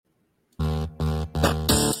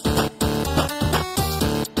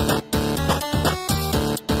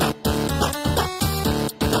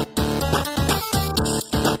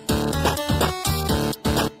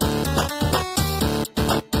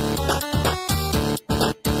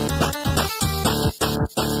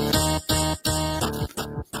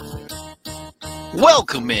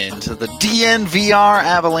Welcome into the DNVR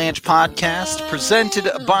Avalanche podcast presented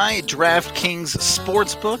by DraftKings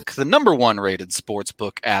Sportsbook, the number one rated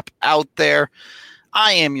sportsbook app out there.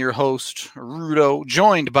 I am your host, Rudo,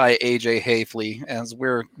 joined by AJ Hafley, as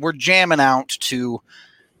we're jamming out to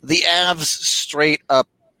the Avs straight up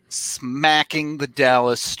smacking the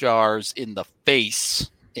Dallas Stars in the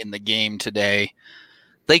face in the game today.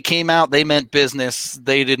 They came out, they meant business.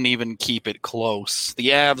 They didn't even keep it close. The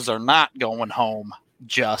Avs are not going home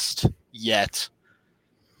just yet.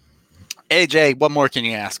 AJ, what more can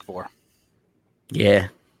you ask for? Yeah,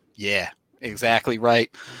 exactly right.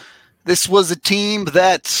 This was a team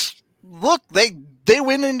that, look, they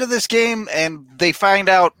went into this game and they find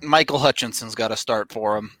out Michael Hutchinson's got to start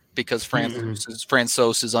for them because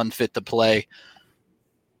Francouz is unfit to play.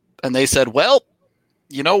 And they said, well,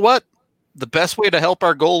 you know what? The best way to help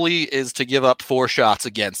our goalie is to give up 4 shots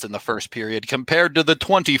against in the first period compared to the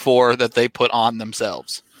 24 that they put on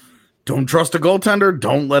themselves. Don't trust a goaltender.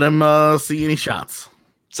 Don't let him see any shots.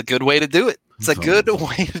 It's a good way to do it. It's a good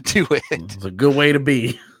way to do it. It's a good way to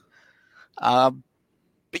be. But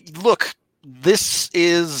look, this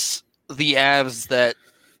is the Avs that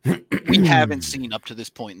we haven't seen up to this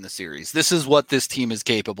point in the series. This is what this team is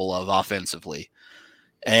capable of offensively.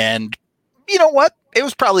 And you know what? It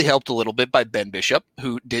was probably helped a little bit by Ben Bishop,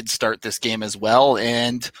 who did start this game as well.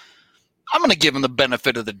 And I'm going to give him the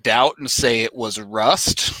benefit of the doubt and say it was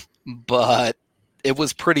rust, but it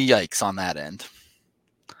was pretty yikes on that end.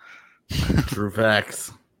 True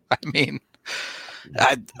facts. I mean,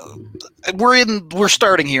 we're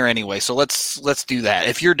starting here anyway, so let's do that.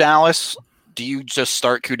 If you're Dallas, do you just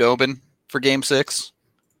start Khudobin for Game 6?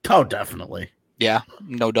 Oh, definitely. Yeah,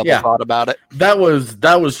 no double thought about it. That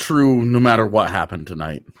was true no matter what happened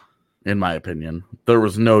tonight, in my opinion. There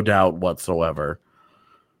was no doubt whatsoever.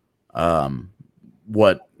 That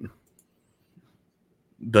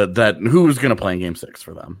who was going to play in Game 6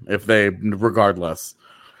 for them if they, regardless,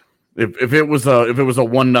 if it was a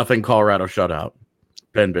 1-0 Colorado shutout,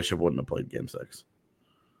 Ben Bishop wouldn't have played Game 6.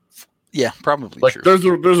 Yeah, probably. Like true.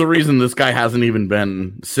 there's a reason this guy hasn't even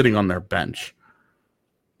been sitting on their bench.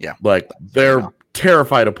 Yeah. Like, they're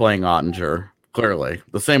terrified of playing Ottinger, clearly.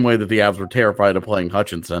 The same way that the Avs were terrified of playing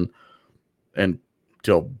Hutchinson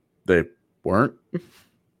until they weren't.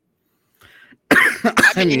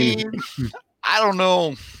 I mean, I don't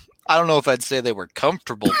know. I don't know if I'd say they were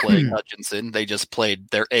comfortable playing Hutchinson. They just played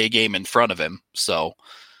their A game in front of him. So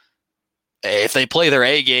if they play their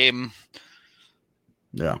A game,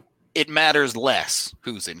 yeah, it matters less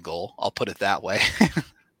who's in goal. I'll put it that way.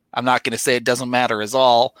 I'm not going to say it doesn't matter at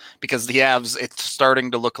all because the Avs, it's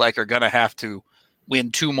starting to look like are going to have to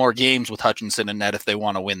win 2 more games with Hutchinson and net if they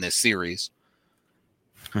want to win this series.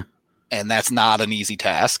 And that's not an easy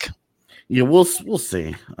task. Yeah, we'll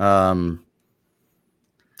see. Sorry,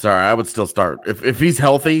 I would still start if he's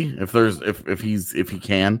healthy. If he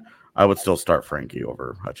can, I would still start Frankie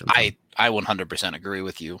over Hutchinson. I 100% agree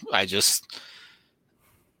with you.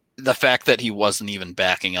 The fact that he wasn't even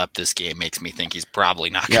backing up this game makes me think he's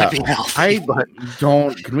probably not going to be healthy.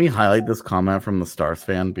 Can we highlight this comment from the Stars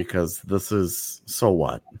fan? Because this is so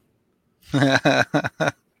what?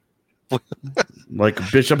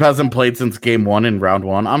 Like, Bishop hasn't played since Game 1 in round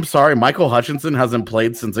 1. I'm sorry, Michael Hutchinson hasn't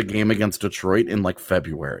played since a game against Detroit in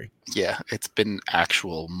February. Yeah, it's been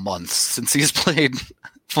actual months since he's played.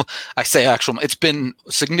 I say actual. It's been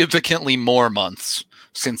significantly more months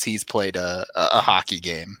since he's played a hockey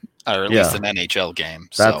game, or at least an NHL game.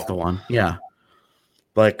 That's the one. Yeah.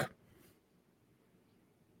 Like,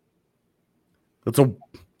 it's a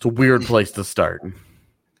weird place to start.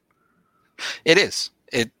 It is.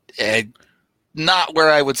 It not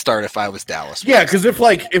where I would start if I was Dallas. Yeah, because if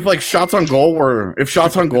shots on goal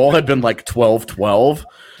had been 12-12,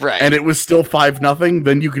 right, and it was still 5-0,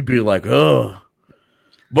 then you could be like, ugh.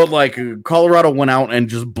 But Colorado went out and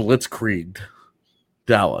just blitzkrieged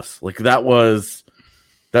Dallas. That was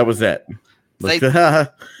it.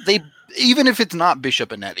 They even if it's not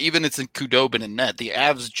Bishop and net, even if it's in Khudobin and net, the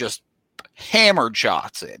Avs just hammered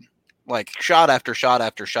shots in, shot after shot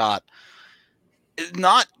after shot.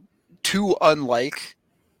 Not too unlike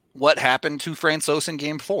what happened to Francouz in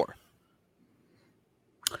Game 4.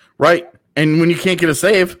 Right, and when you can't get a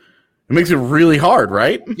save, it makes it really hard,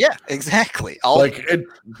 right? Yeah, exactly.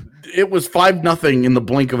 It was 5-0 in the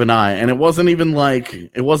blink of an eye, and it wasn't even like the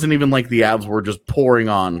Avs were just pouring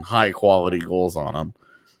on high quality goals on them.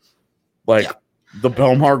 The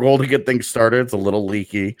Belmar goal to get things started, it's a little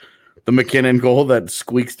leaky. The McKinnon goal that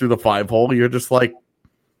squeaks through the 5-hole, you're just like,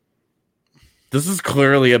 this is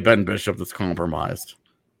clearly a Ben Bishop that's compromised.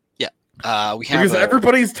 Yeah, because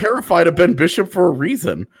everybody's terrified of Ben Bishop for a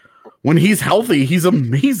reason. when he's healthy, he's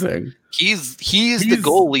amazing. He's the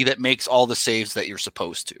goalie that makes all the saves that you're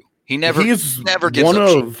supposed to. He never gives one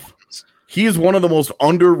up of he is one of the most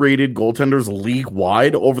underrated goaltenders league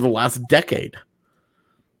wide over the last decade.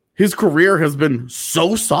 His career has been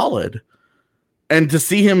so solid. And to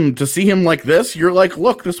see him like this, you're like,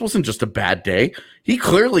 look, this wasn't just a bad day. He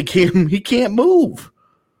clearly can't move.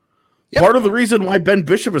 Yep. Part of the reason why Ben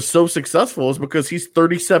Bishop is so successful is because he's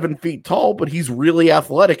 37 feet tall, but he's really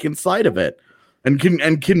athletic inside of it and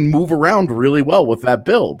can move around really well with that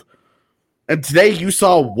build. And today you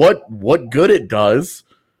saw what good it does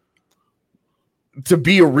to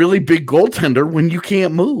be a really big goaltender when you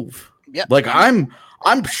can't move. Yeah. Like I'm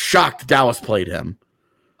shocked Dallas played him.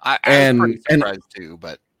 I'm pretty surprised too,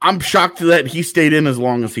 but I'm shocked that he stayed in as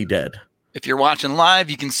long as he did. If you're watching live,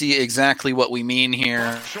 you can see exactly what we mean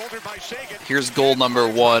here. Here's goal number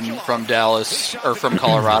 1 from Dallas, or from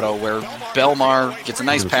Colorado, where Belmar gets a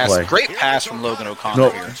nice pass. Play. Great pass from Logan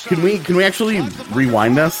O'Connor here. Can we actually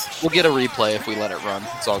rewind this? We'll get a replay if we let it run.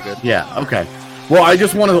 It's all good. Yeah, okay. Well, I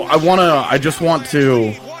just want to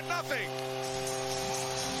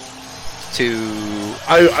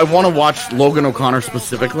watch Logan O'Connor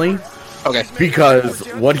specifically. Okay. Because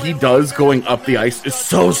what he does going up the ice is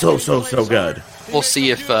so good. We'll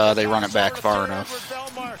see if they run it back far enough.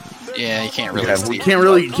 Yeah, you can't really see it. Can't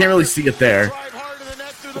really see it there.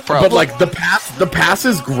 But like the pass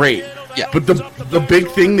is great. Yeah. But the big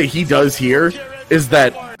thing that he does here is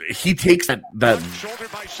that he takes that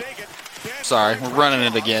Sorry, we're running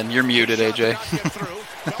it again. You're muted, AJ.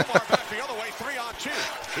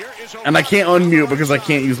 And I can't unmute because I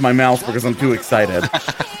can't use my mouse because I'm too excited.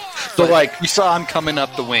 So like you saw him coming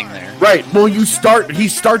up the wing there. Right. Well, he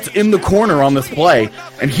starts in the corner on this play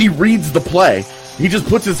and he reads the play. He just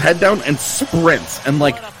puts his head down and sprints. And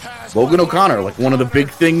like Logan O'Connor, like one of the big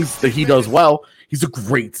things that he does well, he's a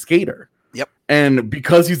great skater. Yep. And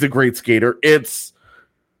because he's a great skater, it's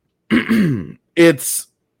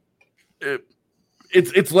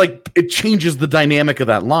like it changes the dynamic of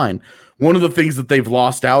that line. One of the things that they've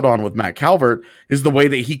lost out on with Matt Calvert is the way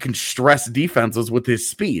that he can stress defenses with his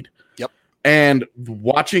speed. Yep. And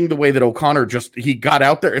watching the way that O'Connor he got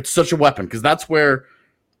out there, it's such a weapon because that's where,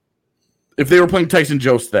 if they were playing Tyson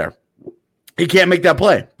Jost there, he can't make that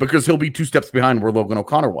play because he'll be 2 steps behind where Logan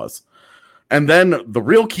O'Connor was. And then the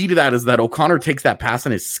real key to that is that O'Connor takes that pass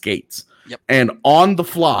in his skates. Yep. And on the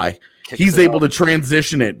fly, he's able to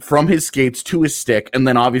transition it from his skates to his stick and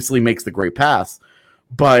then obviously makes the great pass.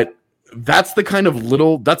 But that's the kind of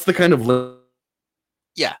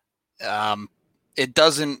yeah. It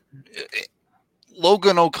doesn't.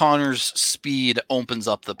 Logan O'Connor's speed opens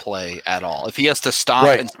up the play at all. If he has to stop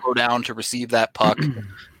and slow down to receive that puck,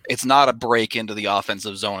 it's not a break into the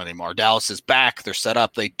offensive zone anymore. Dallas is back. They're set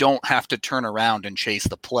up. They don't have to turn around and chase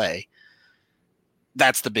the play.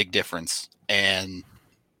 That's the big difference. And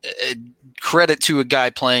credit to a guy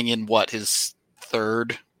playing in his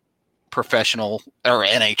 3rd professional or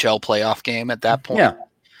NHL playoff game at that point. Yeah.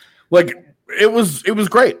 Like it was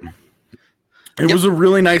great. It was a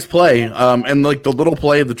really nice play. And like the little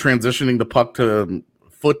play of the transitioning the puck to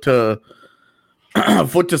foot to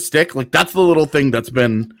stick, like that's the little thing that's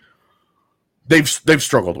been they've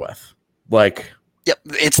struggled with. Like yep,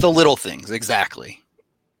 it's the little things, exactly.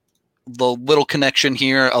 The little connection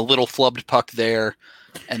here, a little flubbed puck there.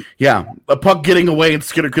 And yeah, a puck getting away and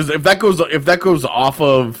skitter because if that goes off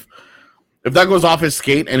his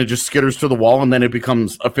skate and it just skitters to the wall and then it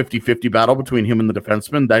becomes a 50-50 battle between him and the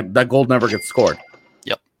defenseman, that goal never gets scored.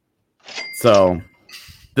 Yep. So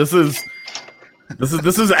this is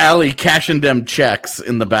Allie cashing them checks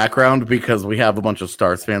in the background because we have a bunch of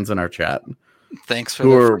Stars fans in our chat. Thanks for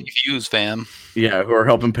the free views, fam. Yeah, who are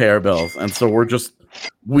helping pay our bills. And so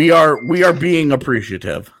we are being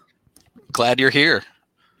appreciative. Glad you're here.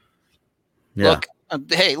 Yeah.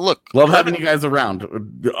 Look. Love having you guys around.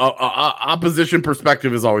 Opposition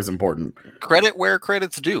perspective is always important. Credit where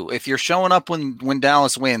credit's due. If you're showing up when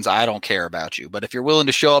Dallas wins, I don't care about you. But if you're willing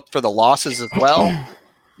to show up for the losses as well,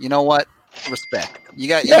 you know what? Respect. You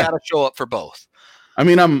got to show up for both. I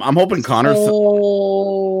mean, I'm hoping Connor's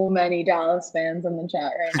so many Dallas fans in the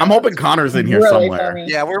chat right now. I'm hoping Connor's in here really somewhere. Funny.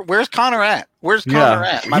 Yeah, where's Connor at? Where's Connor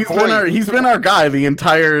at? He's been our guy the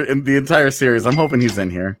entire series. I'm hoping he's in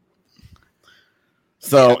here.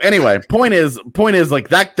 So anyway, point is like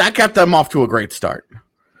that got them off to a great start.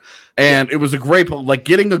 And it was a great, like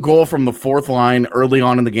getting a goal from the 4th line early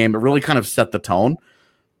on in the game. It really kind of set the tone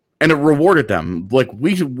and it rewarded them. Like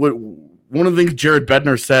one of the things Jared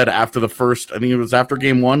Bednar said after the first, I think it was after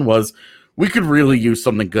game 1 was we could really use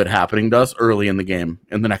something good happening to us early in the game,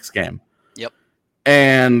 in the next game. Yep.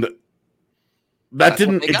 And That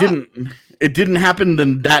it didn't happen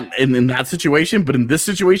in that situation, but in this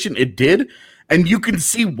situation it did, and you can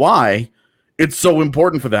see why it's so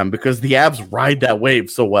important for them, because the Avs ride that wave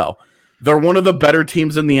so well. They're one of the better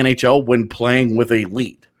teams in the NHL when playing with a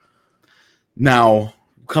lead. Now,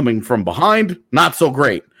 coming from behind, not so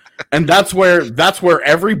great. And that's where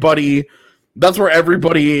everybody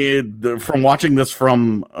from watching this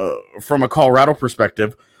from a Colorado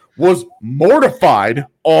perspective was mortified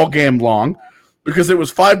all game long, because it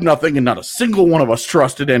was 5-0 and not a single one of us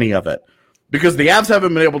trusted any of it. Because the Avs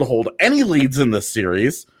haven't been able to hold any leads in this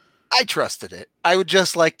series. I trusted it. I would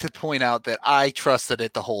just like to point out that I trusted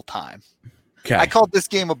it the whole time. Okay. I called this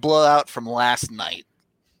game a blowout from last night.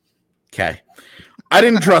 Okay. I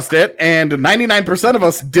didn't trust it, and 99% of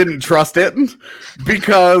us didn't trust it,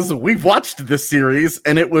 because we've watched this series,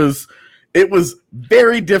 and it was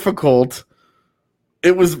very difficult.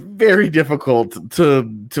 It was very difficult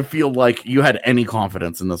to feel like you had any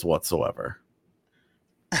confidence in this whatsoever.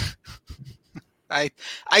 I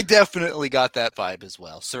definitely got that vibe as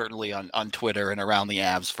well, certainly on Twitter and around the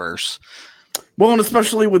Avs verse. Well, and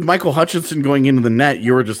especially with Michael Hutchinson going into the net,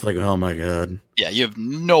 you were just like, oh my God. Yeah, you have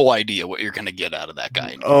no idea what you're going to get out of that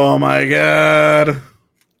guy. Oh my God.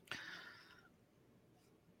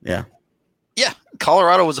 Yeah. Yeah,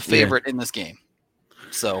 Colorado was a favorite in this game.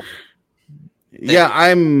 So...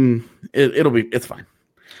 yeah, it's fine.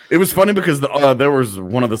 It was funny because there was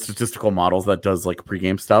one of the statistical models that does like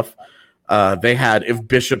pregame stuff. They had, if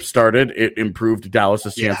Bishop started, it improved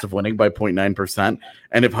Dallas's chance of winning by 0.9%,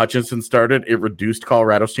 and if Hutchinson started, it reduced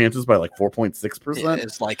Colorado's chances by like 4.6%.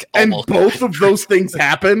 It's like, and both of those things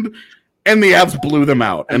happened, and the Avs blew them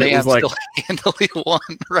out, and it was like handily won,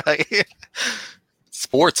 right?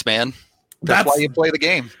 Sports, man. That's why you play the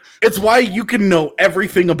game. It's why you can know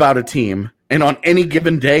everything about a team, and on any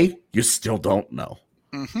given day, you still don't know.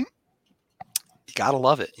 Mm-hmm. You gotta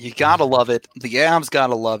love it. You gotta love it. The Avs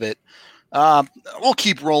gotta love it. We'll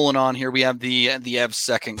keep rolling on here. We have the Avs'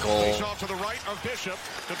 second goal.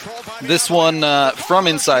 This one from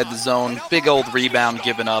inside the zone. Big old rebound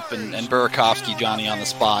given up, and Burakovsky, Johnny on the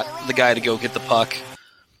spot, the guy to go get the puck.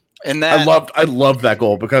 And that I loved that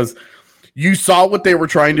goal, because you saw what they were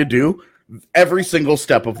trying to do every single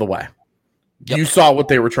step of the way. Yep. You saw what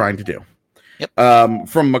they were trying to do. Yep.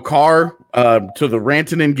 From Makar to the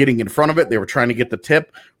Rantanen getting in front of it, they were trying to get the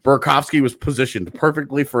tip. Burakovsky was positioned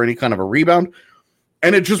perfectly for any kind of a rebound,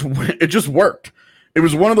 and it just worked. It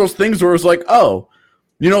was one of those things where it was like, oh,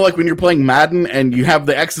 you know, like when you're playing Madden and you have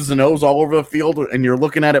the X's and O's all over the field, and you're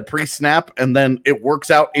looking at it pre-snap, and then it works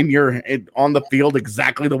out on the field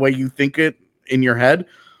exactly the way you think it in your head.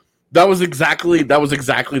 That was exactly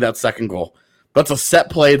that second goal. That's a set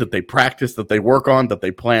play that they practice, that they work on, that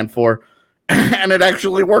they plan for. And it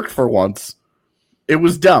actually worked for once. It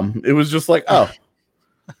was dumb. It was just like, oh,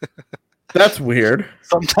 that's weird.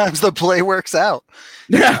 Sometimes the play works out.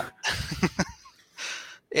 Yeah.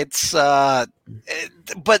 It's, but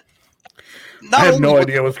I have no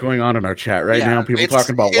idea what's going on in our chat right now. People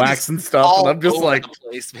talking about wax and stuff, and I'm just like, the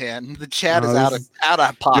place, man. The chat is out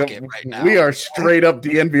of pocket right now. We are straight up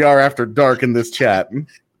DNVR after dark in this chat.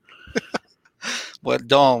 But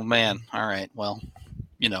oh man, all right. Well,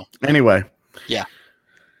 you know. Anyway. Yeah.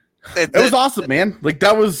 It was awesome, man. Like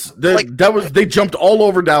they jumped all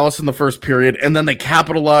over Dallas in the first period, and then they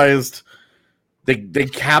capitalized. They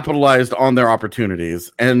capitalized on their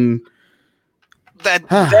opportunities, and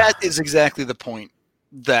that is exactly the point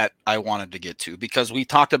that I wanted to get to, because we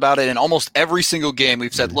talked about it in almost every single game.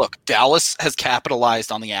 We've said, look, Dallas has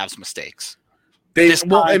capitalized on the Avs' mistakes.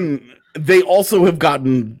 And they also have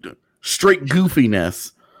gotten straight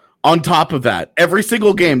goofiness. On top of that, every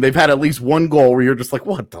single game they've had at least one goal where you're just like,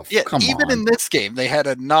 "What the? Come on!" Even in this game, they had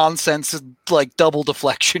a nonsense like double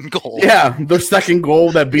deflection goal. Yeah, their second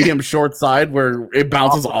goal that beat him short side, where it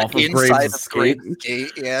bounces off of Graves' skate.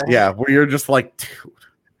 Yeah, where you're just like,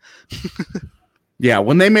 dude. Yeah,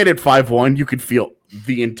 when they made it 5-1, you could feel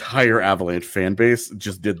the entire Avalanche fan base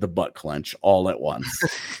just did the butt clench all at once.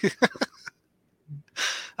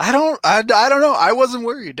 I don't know. I wasn't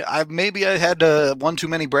worried. Maybe I had one too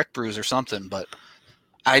many Breck brews or something, but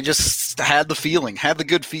I just had the feeling, had the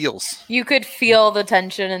good feels. You could feel the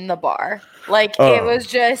tension in the bar. Like it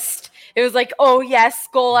was like, oh yes,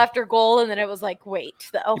 goal after goal, and then it was like, wait,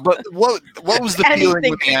 though. But what was the feeling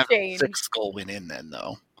when the sixth goal went in then,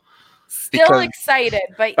 though? Still excited,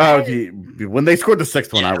 but when they scored the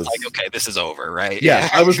sixth one, I was like, okay, this is over, right? Yeah,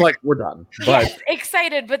 I was like, we're done. But yes,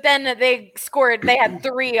 excited, but then they scored. They had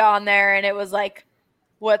 3 on there, and it was like,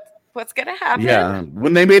 what's gonna happen? Yeah,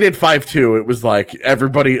 when they made it 5-2, it was like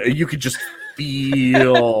everybody. You could just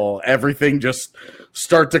feel everything just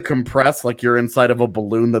start to compress like you're inside of a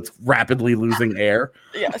balloon that's rapidly losing air.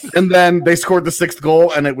 Yes. And then they scored the 6th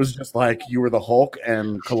goal, and it was just like you were the Hulk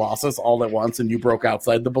and Colossus all at once, and you broke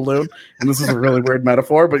outside the balloon. And this is a really weird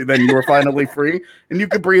metaphor, but then you were finally free, and you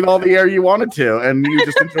could breathe all the air you wanted to, and you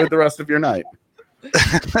just enjoyed the rest of your night.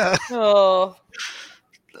 Oh.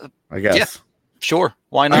 I guess. Yeah. Sure,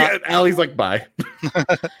 why not? Allie's like, bye.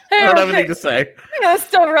 I don't have anything to say. It was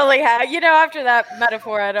still really after that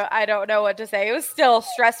metaphor, I don't know what to say. It was still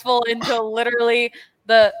stressful until literally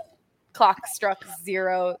the clock struck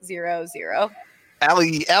 0-0-0.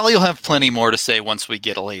 Allie will have plenty more to say once we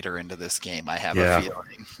get later into this game, I have a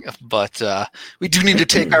feeling. But we do need to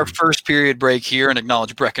take our first period break here and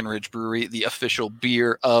acknowledge Breckenridge Brewery, the official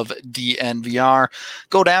beer of DNVR.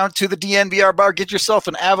 Go down to the DNVR bar, get yourself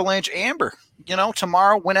an Avalanche Amber.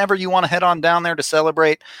 Tomorrow, whenever you want to head on down there to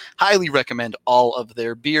celebrate, highly recommend all of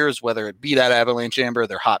their beers, whether it be that Avalanche Amber,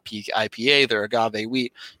 their Hot Peak IPA, their Agave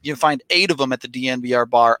Wheat. You can find 8 of them at the DNVR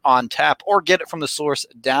bar on tap, or get it from the source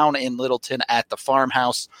down in Littleton at the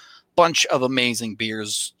farmhouse. Bunch of amazing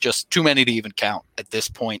beers, just too many to even count at this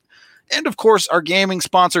point. And of course, our gaming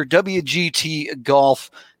sponsor, WGT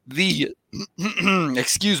Golf, the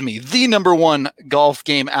number one golf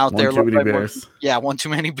game out there. One too many beers. One too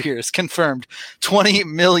many beers. Confirmed. 20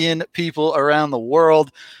 million people around the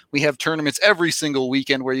world. We have tournaments every single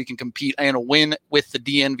weekend where you can compete and win with the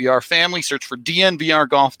DNVR family. Search for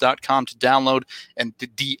dnvrgolf.com to download, and the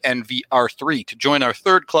DNVR3 to join our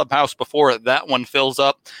 3rd clubhouse before that one fills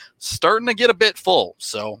up. Starting to get a bit full,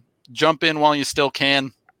 so jump in while you still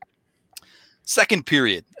can. Second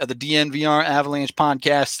period of the DNVR Avalanche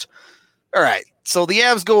podcast. All right, so the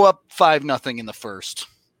Avs go up 5-0 in the first.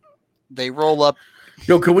 They roll up.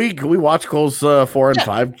 Yo, can we watch goals 4 and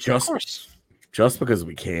 5 just because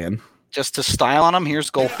we can? Just to style on them. Here's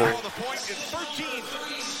goal 4. The point in 13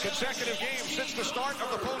 consecutive games since the start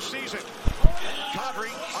of the postseason.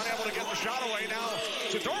 Kadri unable to get the shot away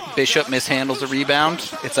now. Bishop mishandles a rebound.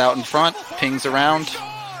 It's out in front, pings around.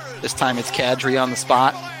 This time it's Kadri on the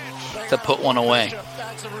spot to put one away.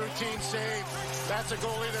 That's a routine save. That's a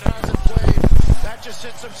goalie that hasn't played. That just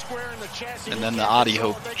hits him square in the chest. And then the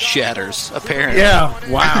audio shatters, apparently. Yeah,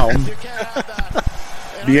 wow.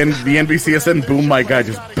 The NBCSN boom mic guy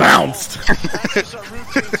just bounced.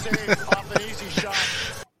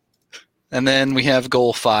 And then we have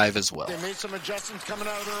goal 5 as well. They made some adjustments coming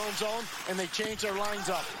out of their own zone, and they changed their lines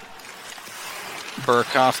up.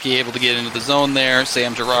 Burakovsky able to get into the zone there.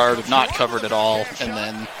 Sam Girard not covered at all. And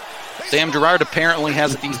then Sam Girard apparently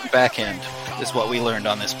has a decent backhand, is what we learned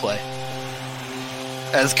on this play.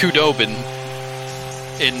 As Khudobin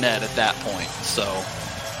in net at that point. So,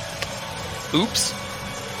 oops.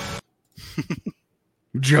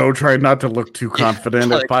 Joe tried not to look too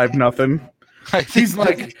confident at 5-0.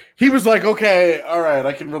 He was like, okay, all right,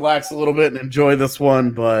 I can relax a little bit and enjoy this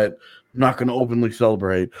one, but I'm not going to openly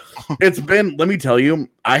celebrate. It's been, let me tell you,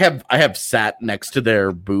 I have sat next to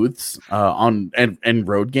their booths on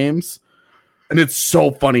road games, and it's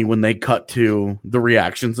so funny when they cut to the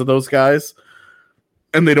reactions of those guys,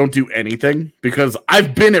 and they don't do anything, because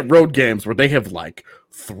I've been at road games where they have like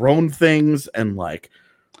thrown things and like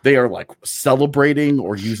they are like celebrating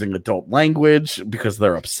or using adult language because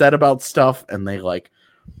they're upset about stuff, and they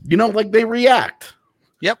they react.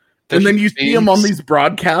 Yep. And then you see them on these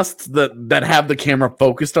broadcasts that have the camera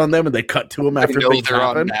focused on them, and they cut to them after things they're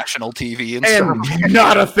happen. on national TV and stuff.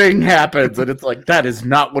 Not a thing happens, and it's like, that is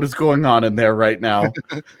not what is going on in there right now.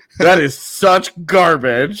 That is such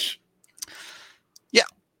garbage. Yeah.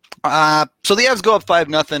 So the Avs go up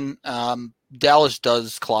 5-0. Dallas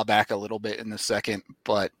does claw back a little bit in the second,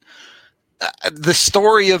 but the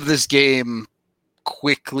story of this game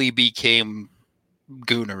quickly became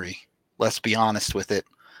goonery. Let's be honest with it.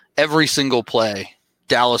 Every single play,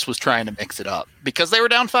 Dallas was trying to mix it up because they were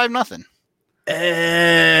down 5-0.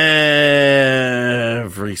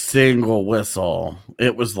 Every single whistle.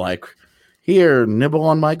 It was like, here, nibble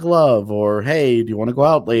on my glove, or hey, do you want to go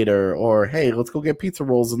out later? Or hey, let's go get pizza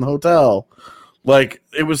rolls in the hotel. Like,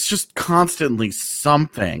 it was just constantly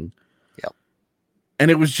something. Yep. And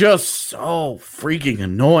it was just so freaking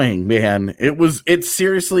annoying, man. It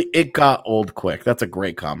seriously got old quick. That's a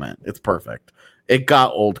great comment. It's perfect. It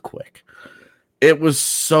got old quick. It was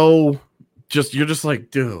so you're just like,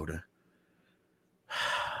 dude.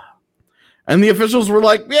 And the officials were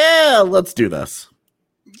like, yeah, let's do this.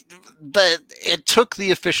 But it took the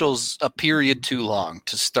officials a period too long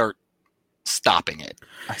to start stopping it,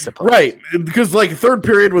 I suppose. Right. Because like third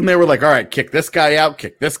period when they were like, all right, kick this guy out,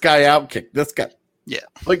 kick this guy out, kick this guy. Yeah.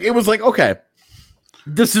 Like it was like, okay,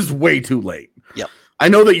 this is way too late. Yep. I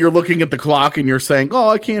know that you're looking at the clock and you're saying, "Oh,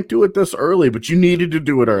 I can't do it this early," but you needed to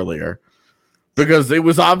do it earlier because it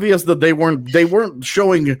was obvious that they weren't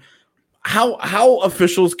showing how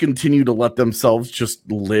officials continue to let themselves just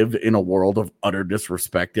live in a world of utter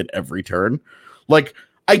disrespect at every turn. Like,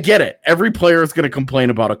 I get it. Every player is going to complain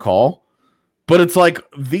about a call, but it's like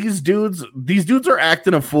these dudes are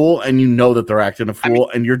acting a fool, and you know that they're acting a fool,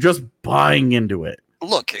 and you're just buying into it.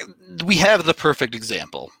 Look, we have the perfect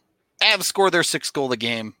example. Avs score their 6th goal of the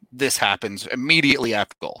game. This happens immediately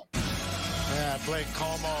after goal. Yeah, Blake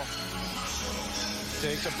Como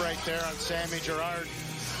takes a break there on Sammy Girard.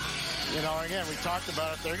 You know, again, we talked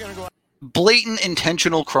about it. They're going to go. Blatant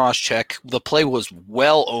intentional cross check. The play was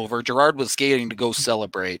well over. Girard was skating to go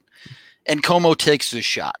celebrate, and Como takes his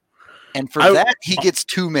shot. And for that, he gets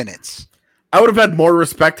 2 minutes. I would have had more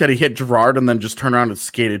respect had he hit Girard and then just turned around and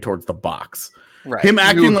skated towards the box. Right. Him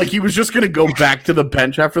acting like he was just going to go back to the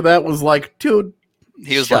bench after that was like, dude,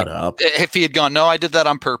 he was shut like, up. If he had gone, no, I did that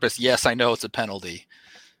on purpose. Yes, I know it's a penalty.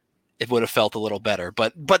 It would have felt a little better.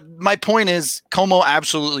 But my point is, Como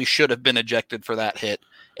absolutely should have been ejected for that hit.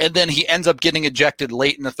 And then he ends up getting ejected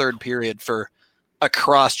late in the 3rd period for a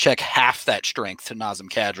cross-check half that strength to Nazem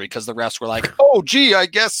Kadri because the refs were like, oh, gee, I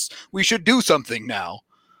guess we should do something now.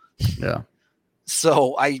 Yeah.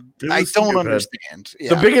 So I don't understand.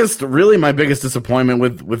 Yeah. My biggest disappointment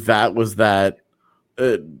with that was that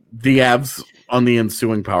the Avs on the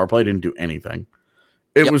ensuing power play didn't do anything.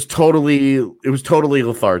 It was totally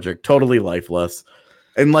lethargic, totally lifeless.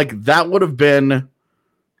 And like that would have been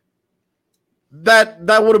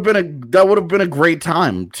a great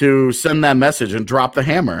time to send that message and drop the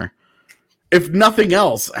hammer. If nothing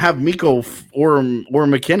else, have Mikko or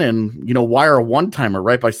McKinnon, wire a one-timer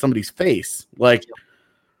right by somebody's face. Like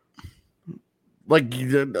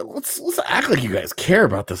let's act like you guys care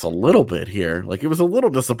about this a little bit here. Like, it was a little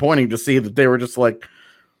disappointing to see that they were just like,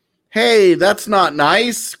 hey, that's not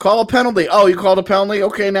nice. Call a penalty. Oh, you called a penalty?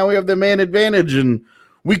 Okay, now we have the man advantage, and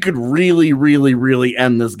we could really, really, really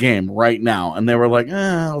end this game right now. And they were like,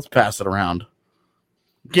 let's pass it around.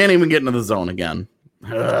 Can't even get into the zone again.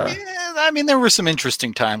 Yeah, I mean, there were some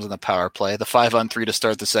interesting times in the power play. The 5-on-3 to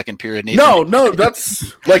start the 2nd period. No,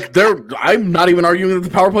 that's like I'm not even arguing that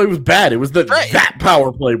the power play was bad. It was that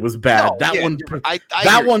power play was bad.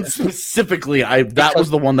 One specifically, that was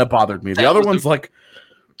the one that bothered me. The other one's like,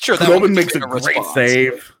 sure, Khudobin makes a great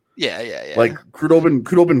save. Yeah. Like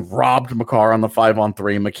Khudobin robbed Makar on the 5-on-3.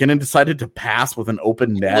 McKinnon decided to pass with an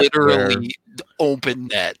open net. Literally open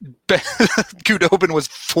net. Khudobin was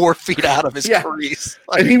 4 feet out of his crease.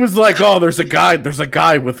 And he was like, "Oh, there's a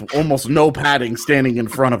guy with almost no padding standing in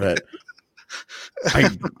front of it. I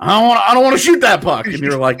don't want to shoot that puck." And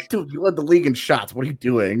you're like, "Dude, you led the league in shots. What are you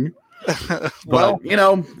doing?" Well, heat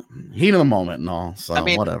of the moment and all. So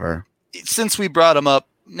whatever. Since we brought him up,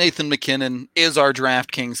 Nathan McKinnon is our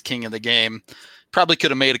DraftKings king of the game. Probably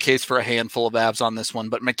could have made a case for a handful of Avs on this one,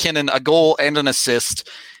 but McKinnon, a goal and an assist.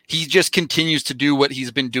 He just continues to do what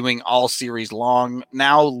he's been doing all series long.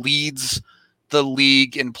 Now leads the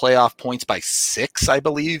league in playoff points by 6, I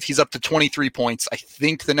believe. He's up to 23 points. I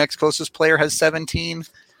think the next closest player has 17.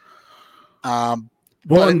 And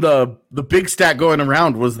the big stat going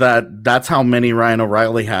around was that's how many Ryan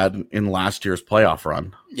O'Reilly had in last year's playoff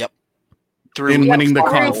run. Yep. Winning the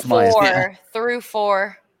Conn Smythe. Through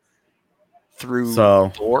 4. Through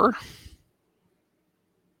 4?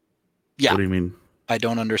 Yeah. What do you mean? I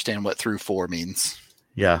don't understand what through 4 means.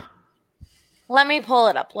 Yeah. Let me pull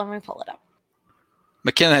it up.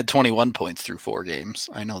 McKinnon had 21 points through 4 games.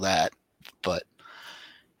 I know that. But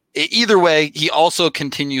either way, he also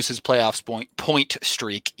continues his playoffs point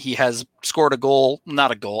streak. He has scored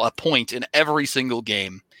a point in every single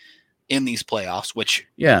game in these playoffs, which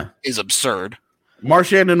is absurd.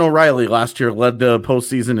 Marchand and O'Reilly last year led the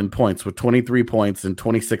postseason in points with 23 points in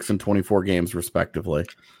 26 and 24 games, respectively.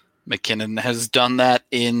 McKinnon has done that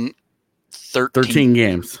in 13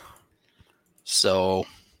 games. So,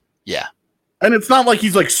 yeah. And it's not like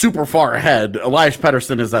he's like super far ahead. Elias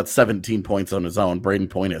Pettersson is at 17 points on his own. Braden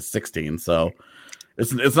Point is 16. So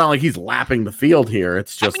it's not like he's lapping the field here.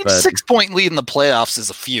 It's just that 6-point lead in the playoffs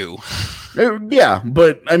is a few. Yeah,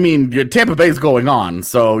 but I mean, Tampa Bay's going on,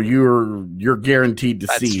 so you're guaranteed to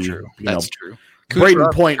see. True. That's true.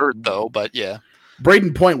 Braden Point hurt though, but yeah.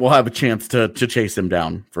 Braden Point will have a chance to chase him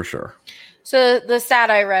down for sure. So the stat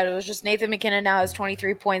I read, it was just Nathan McKinnon now has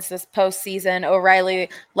 23 points this postseason. O'Reilly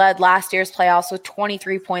led last year's playoffs with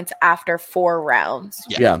 23 points after 4 rounds.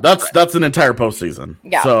 Yeah, that's an entire postseason.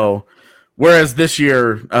 Yeah. So whereas this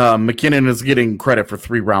year, McKinnon is getting credit for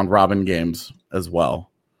 3 round robin games as well.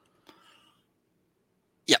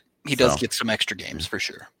 Yeah, he does get some extra games for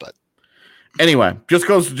sure, but Anyway, just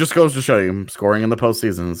goes to show you, scoring in the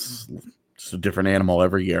postseason is just a different animal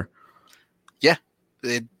every year. Yeah,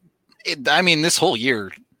 I mean, this whole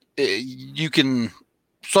year, you can.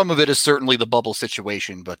 Some of it is certainly the bubble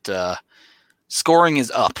situation, but scoring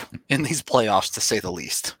is up in these playoffs, to say the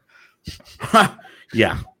least.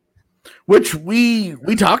 Yeah, which we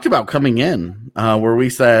talked about coming in, where we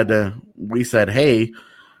said, hey,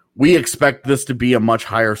 we expect this to be a much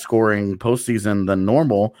higher scoring postseason than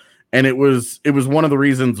normal. And it was one of the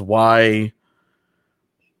reasons why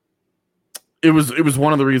it was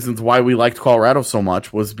one of the reasons why we liked Colorado so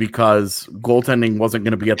much, was because goaltending wasn't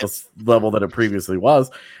going to be at the level that it previously was.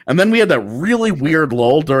 And then we had that really weird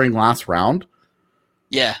lull during last round.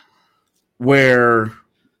 Yeah. Where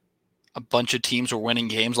a bunch of teams were winning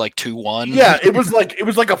games like 2-1. Yeah, it was like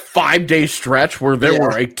a 5-day stretch where there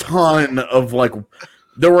were a ton of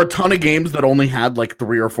games that only had like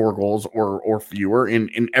 3 or 4 goals or fewer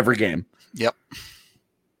in every game. Yep.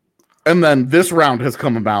 And then this round has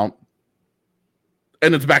come about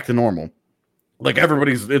and it's back to normal. Like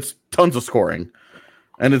it's tons of scoring.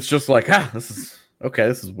 And it's just like, this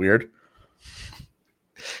is weird.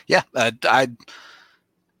 Yeah, I'd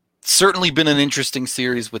certainly been an interesting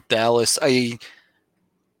series with Dallas. You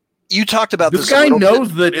talked about this guy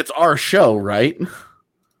knows that it's our show, right?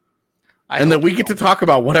 And that we get to talk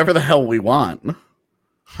about whatever the hell we want.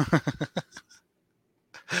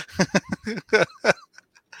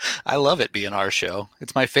 I love it being our show.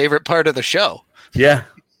 It's my favorite part of the show. Yeah.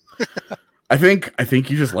 I think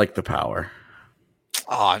you just like the power.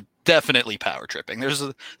 Oh, definitely power tripping.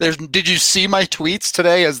 Did you see my tweets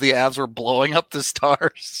today as the Avs were blowing up the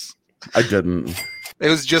Stars? I didn't. It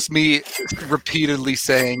was just me repeatedly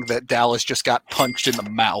saying that Dallas just got punched in the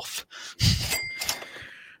mouth.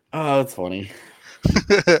 Oh, that's funny.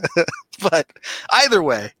 But either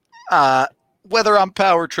way, whether I'm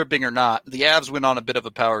power tripping or not, the Avs went on a bit of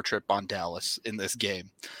a power trip on Dallas in this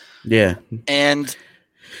game. Yeah. And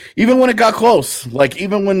even when it got close, like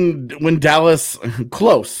even when Dallas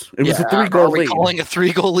close, it was a 3-goal lead. Are we calling a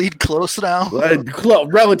 3-goal lead close now?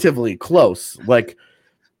 Relatively close. Like,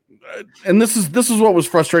 and this is what was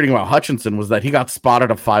frustrating about Hutchinson, was that he got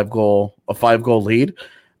spotted a 5-goal lead,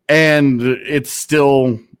 and it's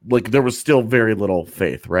still like there was still very little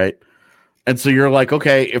faith, right? And so you're like,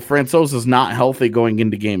 okay, if Francouz is not healthy going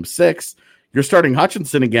into Game 6, you're starting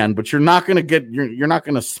Hutchinson again, but you're not going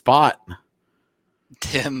to spot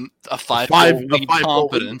him a 5-goal lead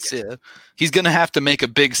confidence. Yeah, he's going to have to make a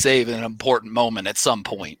big save in an important moment at some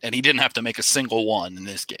point, and he didn't have to make a single one in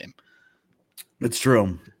this game. It's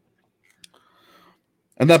true.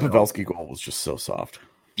 And that Pavelski goal was just so soft.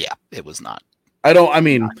 Yeah, it was not.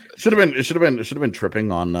 Should have been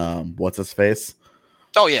tripping on what's his face.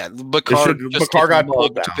 Oh yeah, Bakar got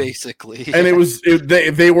pulled down, basically, and they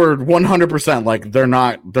were 100% like they're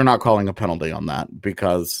not calling a penalty on that,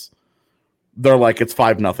 because they're like, it's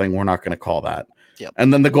 5-0, we're not going to call that. Yep.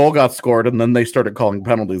 And then the goal got scored, and then they started calling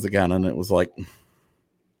penalties again, and it was like,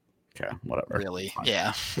 okay, whatever. Really, fine. Yeah,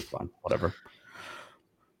 it's fine, whatever.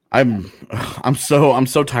 I'm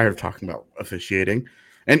so tired of talking about officiating.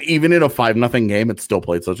 And even in a 5-0 game, it still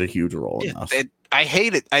played such a huge role in us. I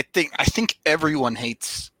hate it. I think everyone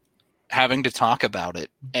hates having to talk about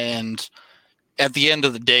it. And at the end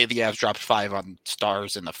of the day, the Avs dropped 5 on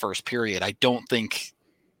Stars in the first period. I don't think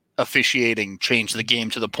officiating changed the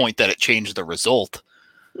game to the point that it changed the result.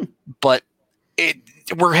 But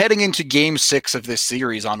we're heading into Game 6 of this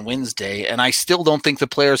series on Wednesday, and I still don't think the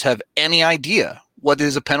players have any idea what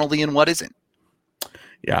is a penalty and what isn't.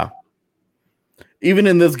 Yeah. Even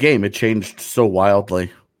in this game, it changed so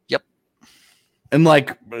wildly. Yep. And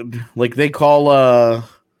like they call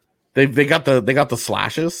they got the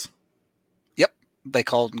slashes. Yep. They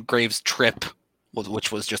called Graves trip,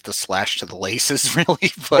 which was just a slash to the laces,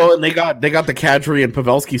 really. But well, and they got the Kadri and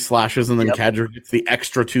Pavelski slashes, and then Kadri gets the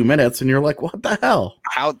extra 2 minutes, and you're like, what the hell?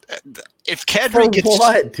 How if Kadri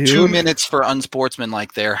gets 2 minutes for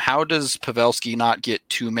unsportsmanlike there, how does Pavelski not get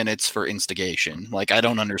 2 minutes for instigation? Like, I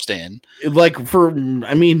don't understand. It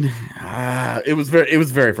was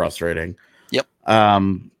very frustrating. Yep.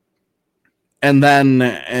 And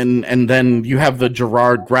then you have the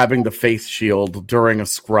Girard grabbing the face shield during a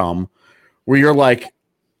scrum, where you're like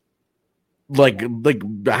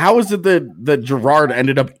how is it that Girard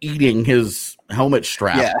ended up eating his helmet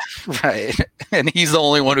strap? Yeah, right. And he's the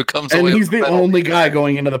only one who comes away. And he's the only guy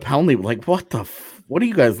going into the penalty. Like, what are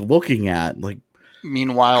you guys looking at? Like,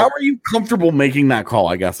 meanwhile, how are you comfortable making that call?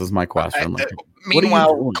 I guess is my question.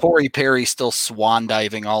 Meanwhile, Corey Perry still swan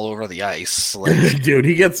diving all over the ice. Like, dude,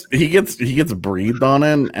 he gets breathed on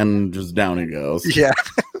it, and just down he goes. Yeah.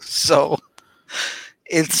 So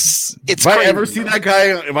It's If I crazy. ever see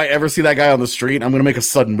that guy on the street, I'm gonna make a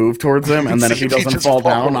sudden move towards him, and then if he See if he doesn't just fall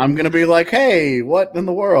falls. down, I'm gonna be like, "Hey, what in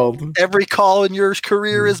the world?" Every call in your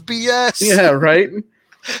career is BS. Yeah, right.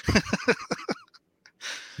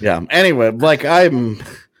 Yeah. Anyway, like I'm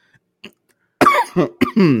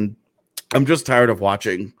just tired of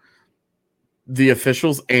watching the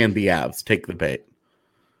officials and the Avs take the bait.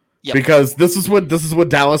 Yep. Because this is what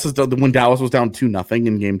Dallas has done when Dallas was down 2-0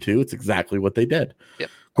 in game 2. It's exactly what they did. Yep.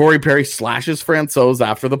 Corey Perry slashes Francouz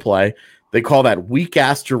after the play. They call that weak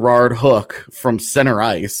ass Gerard hook from center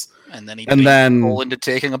ice. And then Cole into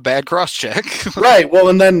taking a bad cross check. Right. Well,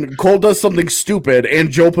 and then Cole does something stupid,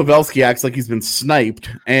 and Joe Pavelski acts like he's been sniped,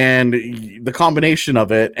 and the combination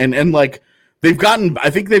of it, and like I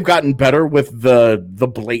think they've gotten better with the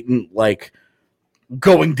blatant like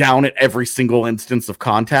going down at every single instance of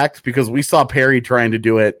contact, because we saw Perry trying to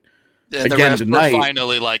do it and again the refs tonight. were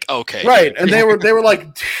finally like, okay, right? And they were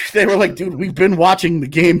like, dude, we've been watching the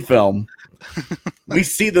game film. We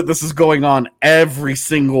see that this is going on every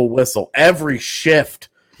single whistle, every shift.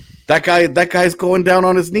 That guy's going down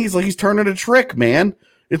on his knees like he's turning a trick, man.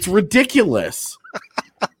 It's ridiculous.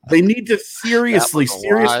 They need to seriously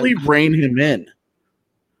rein him in.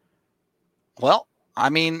 Well, I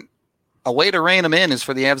mean, a way to rein him in is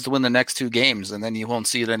for the Avs to win the next 2 games, and then you won't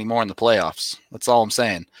see it anymore in the playoffs. That's all I'm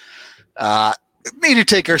saying. Need to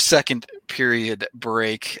take our second period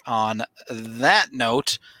break on that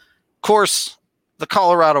note. Of course, the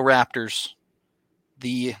Colorado Raptors,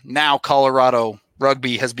 the now Colorado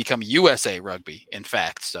Rugby, has become USA Rugby, in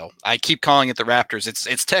fact. So I keep calling it the Raptors.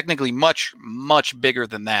 It's technically much, much bigger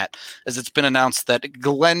than that, as it's been announced that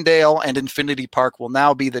Glendale and Infinity Park will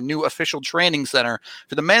now be the new official training center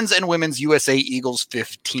for the men's and women's USA Eagles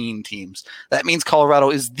 15 teams. That means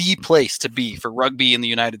Colorado is the place to be for rugby in the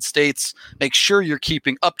United States. Make sure you're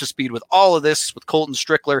keeping up to speed with all of this with Colton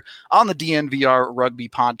Strickler on the DNVR Rugby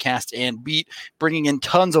podcast and beat, bringing in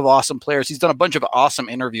tons of awesome players. He's done a bunch of awesome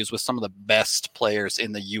interviews with some of the best players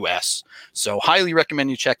in the U.S. So highly recommend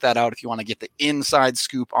you check that out if you want to get the inside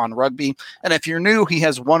scoop on rugby. And if you're new, he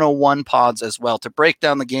has 101 pods as well to break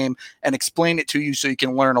down the game and explain it to you so you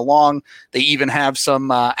can learn along. They even have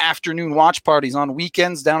some afternoon watch parties on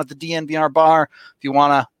weekends down at the DNVR bar if you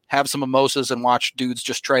want to have some mimosas and watch dudes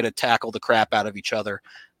just try to tackle the crap out of each other.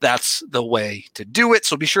 That's the way to do it.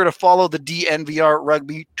 So be sure to follow the DNVR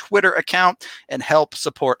Rugby Twitter account and help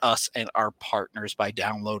support us and our partners by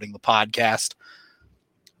downloading the podcast.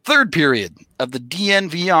 Third period of the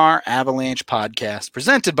DNVR Avalanche podcast,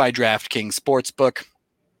 presented by DraftKings Sportsbook.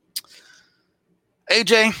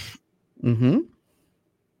 AJ,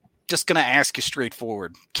 just going to ask you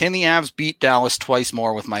straightforward. Can the Avs beat Dallas twice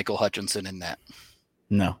more with Michael Hutchinson in net?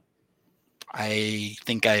 No. I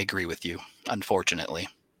think I agree with you, unfortunately.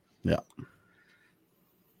 Yeah.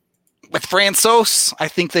 With Francouz, I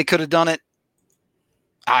think they could have done it.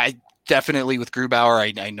 I definitely, with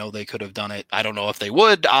Grubauer, I know they could have done it. I don't know if they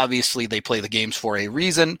would. Obviously, they play the games for a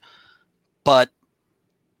reason, but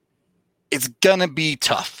it's going to be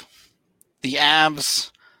tough. The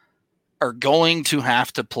Avs are going to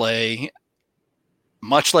have to play,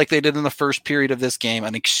 much like they did in the first period of this game,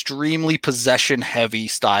 an extremely possession-heavy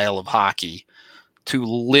style of hockey to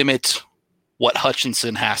limit what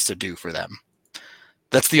Hutchinson has to do for them.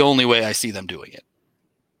 That's the only way I see them doing it.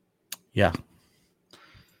 Yeah.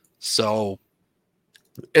 So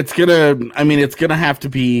it's gonna have to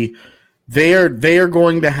be, they are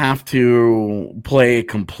going to have to play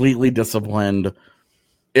completely disciplined,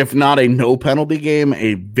 if not a no penalty game,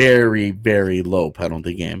 a very, very low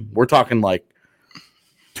penalty game. We're talking like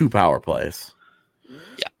 2 power plays.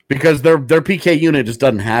 Yeah. Because their PK unit just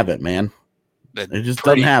doesn't have it, man. It just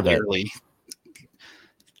doesn't have it.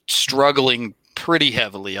 Struggling pretty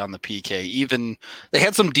heavily on the PK. Even they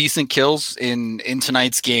had some decent kills in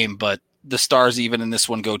tonight's game, but the Stars even in this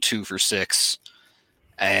one go 2 for 6,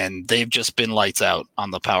 and they've just been lights out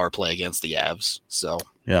on the power play against the Avs. So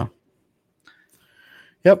yeah.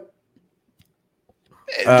 Yep.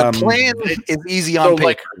 The plan is easy on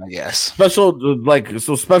paper, I guess.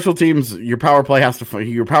 Special teams, your power play has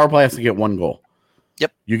to get 1 goal.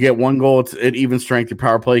 Yep. You get 1 goal, it's at even strength. Your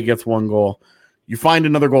power play gets 1 goal. You find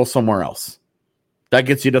another goal somewhere else. That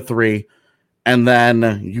gets you to 3. And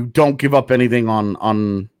then you don't give up anything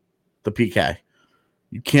on the PK.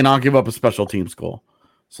 You cannot give up a special teams goal.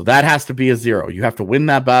 So that has to be a 0. You have to win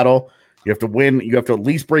that battle. You have to win. You have to at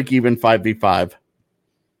least break even 5v5.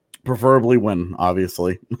 Preferably win,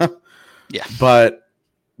 obviously. Yeah. But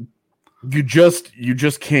you just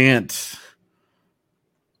can't.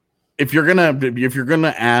 If you're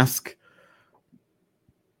gonna ask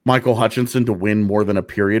Michael Hutchinson to win more than a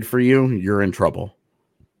period for you, you're in trouble.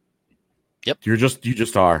 Yep. You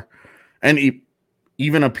just are. And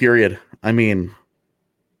even a period. I mean,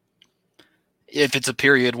 if it's a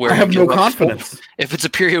period where I have you no give up confidence. if it's a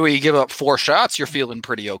period where you give up 4 shots, you're feeling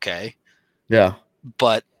pretty okay. Yeah.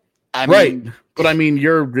 But I mean, Right. But I mean,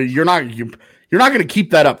 you're not going to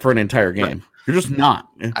keep that up for an entire game. Right. You're just not.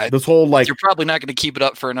 This whole you're probably not going to keep it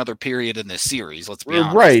up for anher period in this series. Let's be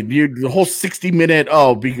honest. Right. The whole 60-minute.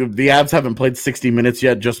 Because the Avs haven't played 60 minutes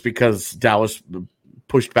yet, just because Dallas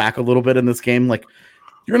pushed back a little bit in this game. Like,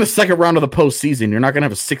 you're in the second round of the postseason. You're not going to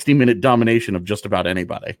have a 60-minute domination of just about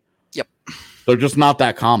anybody. Yep. They're just not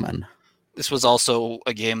that common. This was also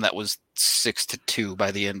a game that was 6-2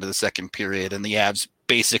 by the end of the second period, and the Avs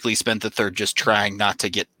basically spent the third just trying not to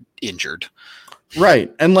get injured.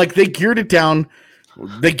 Right. And like they geared it down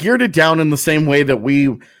in the same way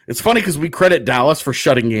that it's funny because we credit Dallas for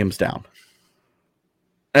shutting games down.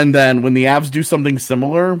 And then when the Avs do something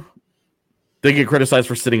similar, they get criticized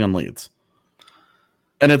for sitting on leads.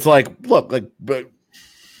 And it's like, look, but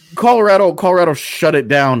Colorado shut it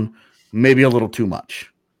down maybe a little too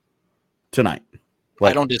much tonight.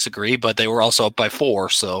 I don't disagree, but they were also up by 4,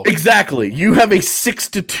 so exactly. You have a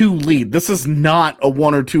 6-2 lead. This is not a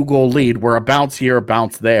 1 or 2 goal lead where a bounce here, a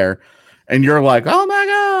bounce there, and you're like, oh my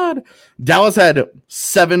God. Dallas had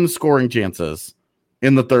 7 scoring chances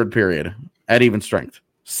in the third period at even strength.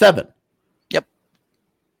 7. Yep.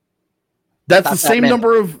 That's the same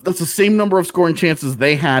number of scoring chances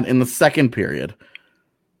they had in the second period.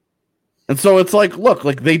 And so it's like, look,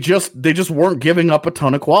 like they just weren't giving up a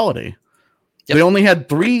ton of quality. Yep. They only had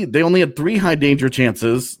 3 high danger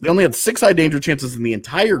chances. They only had 6 high danger chances in the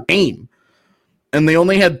entire game. And they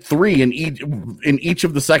only had 3 in each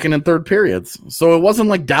of the second and third periods. So it wasn't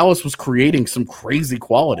like Dallas was creating some crazy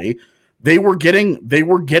quality. They were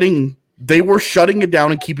shutting it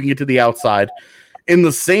down and keeping it to the outside in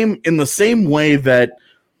the same way that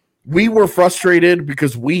we were frustrated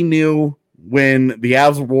because we knew when the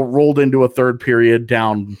Avs rolled into a third period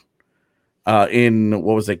down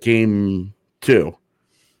in game 2,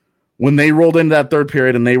 when they rolled into that third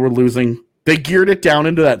period and they were losing, they geared it down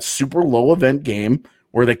into that super low event game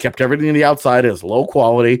where they kept everything on the outside as low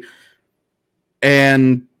quality.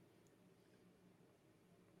 And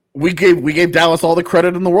we gave Dallas all the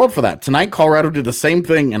credit in the world for that. Tonight, Colorado did the same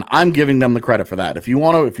thing, and I'm giving them the credit for that. If you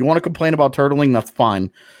want to complain about turtling, that's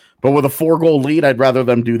fine. But with a 4-goal lead, I'd rather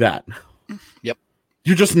them do that. Yep.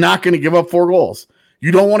 You're just not going to give up 4 goals.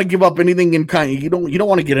 You don't want to give up anything in kind of, you don't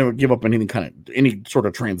want to give up anything kind of any sort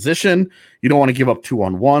of transition. You don't want to give up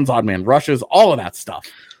 2-on-1s, odd man rushes, all of that stuff.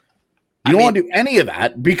 You don't want to do any of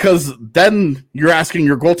that because then you're asking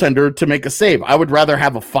your goaltender to make a save. I would rather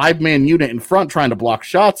have a 5-man unit in front trying to block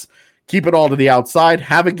shots, keep it all to the outside,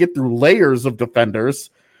 have it get through layers of defenders,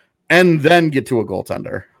 and then get to a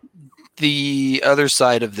goaltender. The other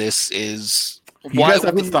side of this is you guys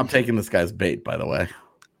have to stop taking this guy's bait, by the way.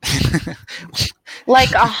 Like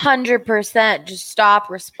 100%, just stop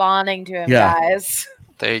responding to him, guys.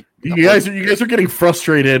 You guys are getting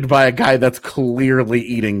frustrated by a guy that's clearly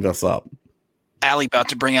eating this up. Allie about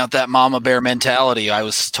to bring out that mama bear mentality I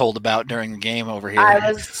was told about during the game over here.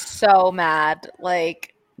 I was so mad.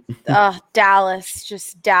 Like, Dallas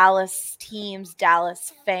teams,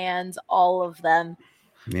 Dallas fans, all of them.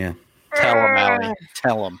 Yeah. Tell them, Allie.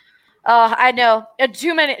 Tell them. I know.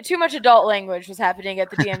 Too much adult language was happening at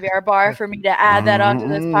the DNVR bar for me to add that onto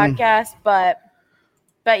this podcast, but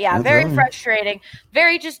yeah, very frustrating.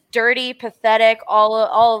 Very just dirty, pathetic,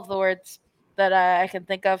 all of the words that I can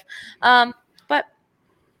think of. But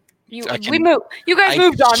you guys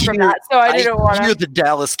moved on from that, so I didn't want to hear the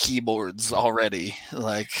Dallas keyboards already.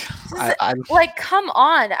 Like, like, come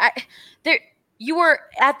on. You were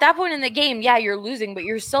at that point in the game, yeah, you're losing, but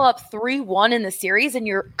you're still up 3-1 in the series, and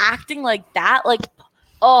you're acting like that. Like,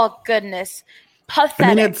 oh goodness, pathetic.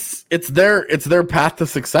 I mean, it's their path to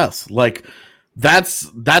success. Like,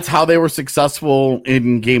 that's how they were successful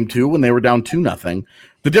in game 2 when they were down 2-0.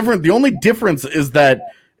 The only difference is that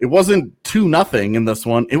it wasn't 2-0 in this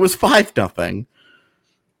one; it was 5-0.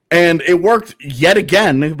 And it worked yet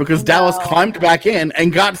again because Dallas climbed back in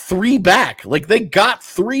and got 3 back. Like, they got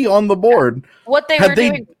 3 on the board. What they were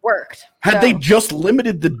doing worked. Had they just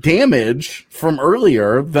limited the damage from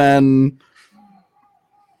earlier, then,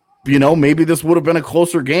 maybe this would have been a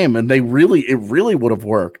closer game. And it really would have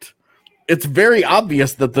worked. It's very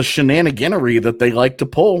obvious that the shenaniganery that they like to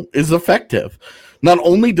pull is effective. Not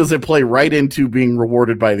only does it play right into being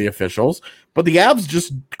rewarded by the officials, but the Avs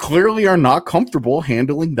just clearly are not comfortable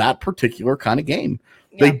handling that particular kind of game.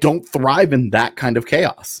 Yeah. They don't thrive in that kind of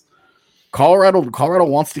chaos. Colorado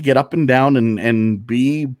wants to get up and down and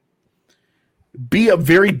be be a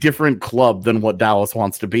very different club than what Dallas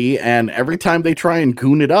wants to be. And every time they try and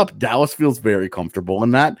goon it up, Dallas feels very comfortable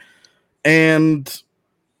in that. And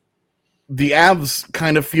the Avs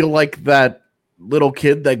kind of feel like that little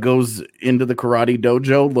kid that goes into the karate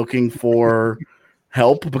dojo looking for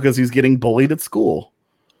help because he's getting bullied at school.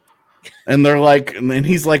 And they're like, and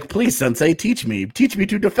he's like, please, sensei, teach me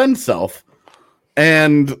to defend self.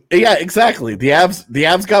 And yeah, exactly. The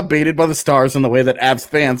Avs got baited by the Stars in the way that Avs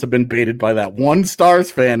fans have been baited by that one Stars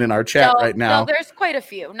fan in our chat right now. No, there's quite a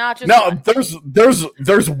few, not just no. one.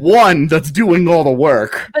 There's one that's doing all the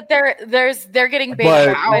work. But they're getting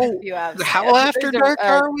baited by quite a few Avs. How after dark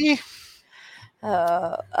are we?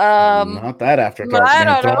 Not that after dark. I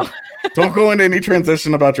don't know. Don't go into any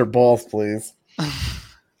transition about your balls, please.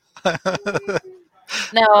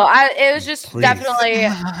 No, it was just Please. definitely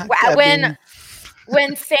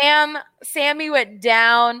when Sammy went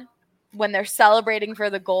down, when they're celebrating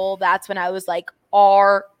for the goal, that's when I was like,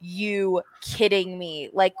 are you kidding me?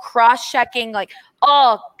 Like cross-checking, like,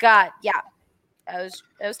 oh God, yeah. It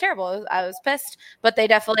was terrible. I was pissed, but they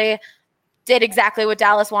definitely did exactly what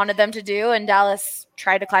Dallas wanted them to do, and Dallas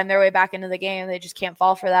tried to climb their way back into the game. They just can't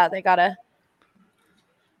fall for that. They gotta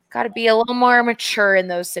be a little more mature in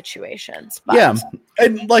those situations. But. Yeah,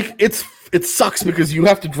 and like it sucks because you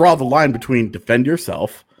have to draw the line between defend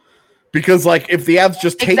yourself, because like if the Avs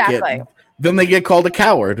just take it, then they get called a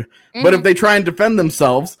coward. Mm-hmm. But if they try and defend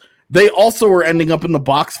themselves, they also are ending up in the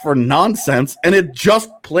box for nonsense, and it just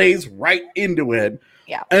plays right into it.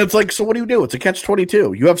 Yeah, and it's like, so what do? It's a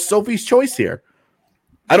catch-22. You have Sophie's choice here.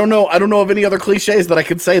 I don't know of any other cliches that I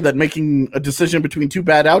could say that making a decision between two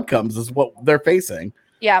bad outcomes is what they're facing.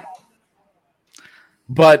 Yeah.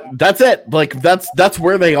 But that's it. Like that's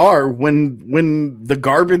where they are when the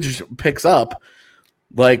garbage picks up.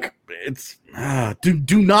 Like it's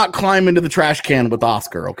do not climb into the trash can with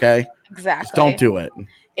Oscar, okay? Exactly. Just don't do it.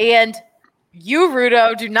 And you,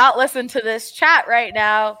 Rudo, do not listen to this chat right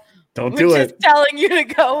now. Don't do it. Just telling you to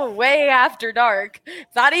go way after dark.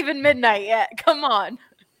 It's not even midnight yet. Come on.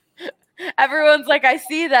 Everyone's like, I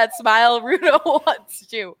see that smile. Rudo wants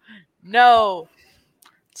to. No.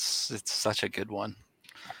 It's such a good one.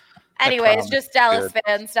 Anyways, just Dallas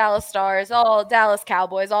fans, Dallas Stars, all Dallas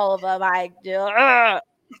Cowboys, all of them.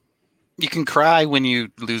 You can cry when you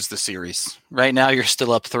lose the series. Right now, you're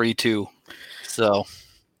still up 3-2. So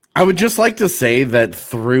I would just like to say that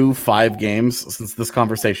through 5 games, since this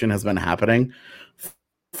conversation has been happening,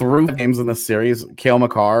 through games in this series, Cale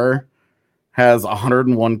Makar has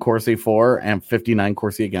 101 Corsi for and 59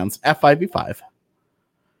 Corsi against at 5v5.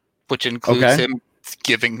 Which includes him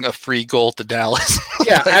giving a free goal to Dallas.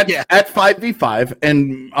 at 5v5.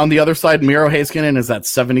 And on the other side, Miro Heiskanen is at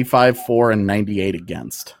 75 for and 98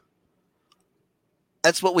 against.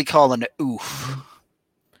 That's what we call an oof.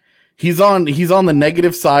 He's on the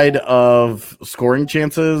negative side of scoring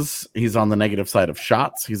chances. He's on the negative side of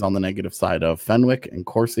shots. He's on the negative side of Fenwick and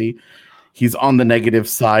Corsi. He's on the negative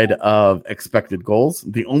side of expected goals.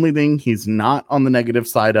 The only thing he's not on the negative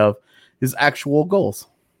side of is actual goals.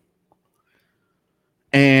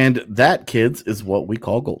 And that, kids, is what we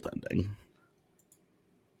call goaltending.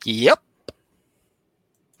 Yep.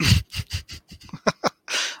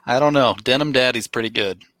 I don't know. Denim Daddy's pretty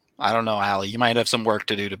good. I don't know, Allie. You might have some work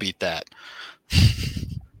to do to beat that.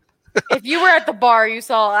 If you were at the bar, you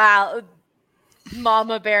saw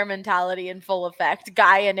Mama Bear mentality in full effect.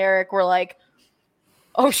 Guy and Eric were like,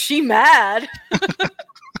 oh, she mad.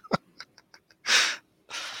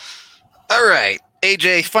 All right.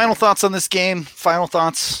 AJ, final thoughts on this game? Final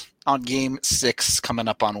thoughts on Game 6 coming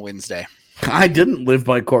up on Wednesday? I didn't live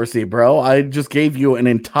by Corsi, bro. I just gave you an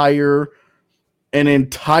entire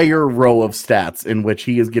row of stats in which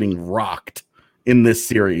he is getting rocked in this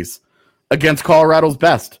series against Colorado's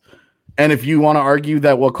best. And if you want to argue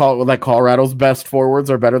that that Colorado's best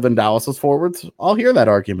forwards are better than Dallas's forwards, I'll hear that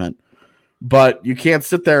argument. But you can't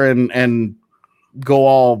sit there and go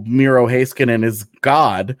all Miro Heiskanen is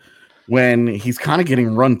God when he's kind of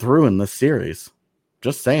getting run through in this series.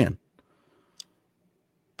 Just saying.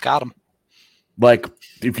 Got him. Like,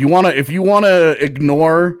 if you want to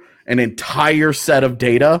ignore an entire set of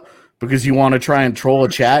data because you want to try and troll a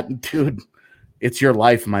chat, dude, it's your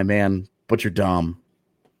life, my man, but you're dumb.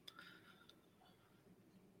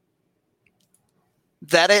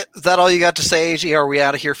 That it? Is that all you got to say, AG? Are we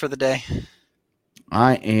out of here for the day?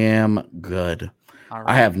 I am good. Right.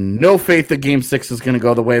 I have no faith that Game 6 is going to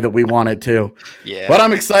go the way that we want it to. Yeah. But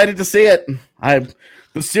I'm excited to see it.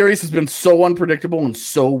 The series has been so unpredictable and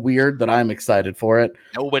so weird that I'm excited for it.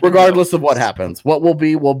 Regardless of what happens. What will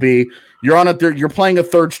be, will be. You're playing a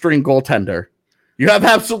third-string goaltender. You have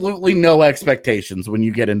absolutely no expectations when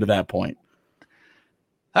you get into that point.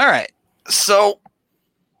 All right. So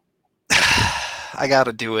I got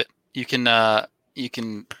to do it. You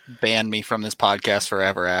can ban me from this podcast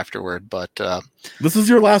forever afterward, but this is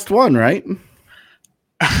your last one, right?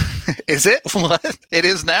 Is it? What? It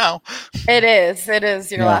is now. It is. It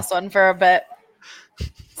is your last one for a bit.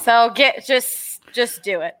 So just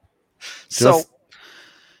do it. So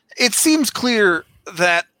it seems clear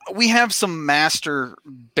that we have some master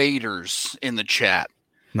baiters in the chat.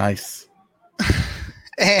 Nice.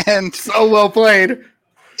 And so well played.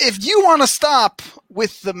 If you want to stop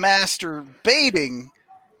with the master baiting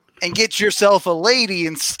and get yourself a lady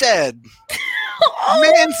instead,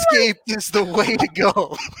 Manscaped is the way to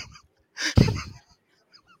go.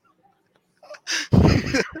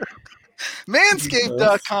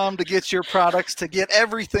 Manscaped.com to get your products, to get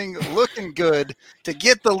everything looking good, to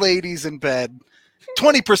get the ladies in bed.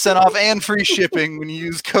 20% off and free shipping when you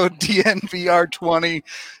use code DNVR20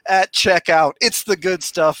 at checkout. It's the good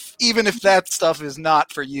stuff. Even if that stuff is not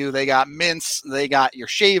for you, they got mints, they got your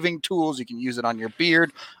shaving tools. You can use it on your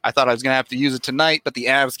beard. I thought I was going to have to use it tonight, but the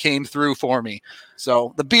abs came through for me.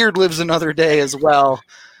 So the beard lives another day as well.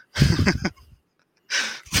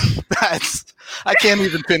 I can't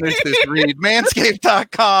even finish this read.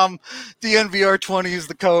 Manscaped.com, DNVR20 is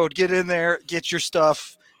the code. Get in there, get your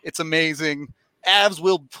stuff. It's amazing. Avs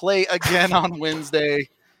will play again on Wednesday.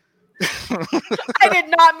 I did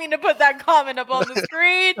not mean to put that comment up on the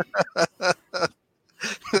screen.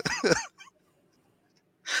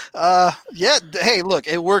 Yeah. Hey, look,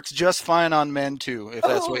 it works just fine on men too, if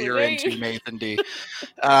that's what you're into, Nathan D.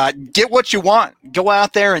 Get what you want. Go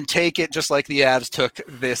out there and take it, just like the Avs took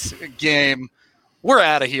this game. We're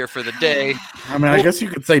out of here for the day. I mean, I guess you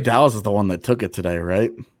could say Dallas is the one that took it today,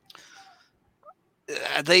 right?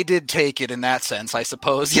 They did take it in that sense, I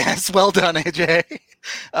suppose. Yes, well done, AJ.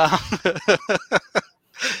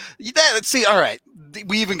 See, all right,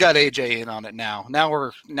 we even got AJ in on it now. Now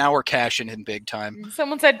we're cashing in big time.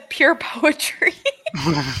 Someone said pure poetry.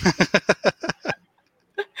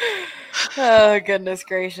 Oh, goodness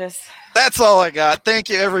gracious. That's all I got. Thank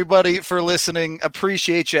you, everybody, for listening.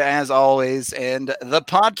 Appreciate you as always. And the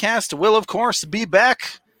podcast will, of course, be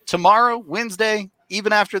back tomorrow, Wednesday,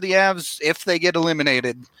 even after the Avs, if they get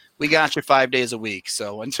eliminated. We got you 5 days a week.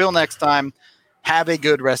 So until next time, have a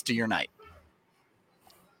good rest of your night.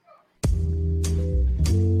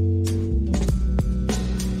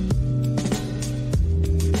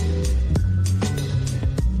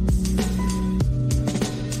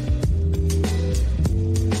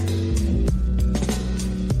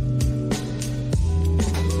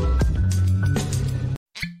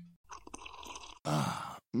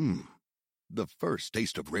 The first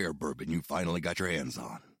taste of rare bourbon you finally got your hands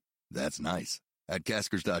on. That's nice. At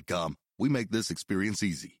Caskers.com, we make this experience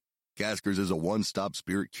easy. Caskers is a one-stop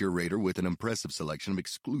spirit curator with an impressive selection of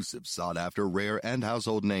exclusive, sought-after, rare, and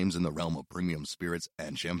household names in the realm of premium spirits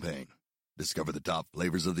and champagne. Discover the top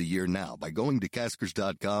flavors of the year now by going to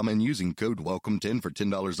Caskers.com and using code WELCOME10 for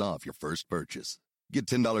 $10 off your first purchase. Get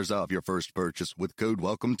 $10 off your first purchase with code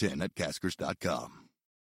WELCOME10 at Caskers.com.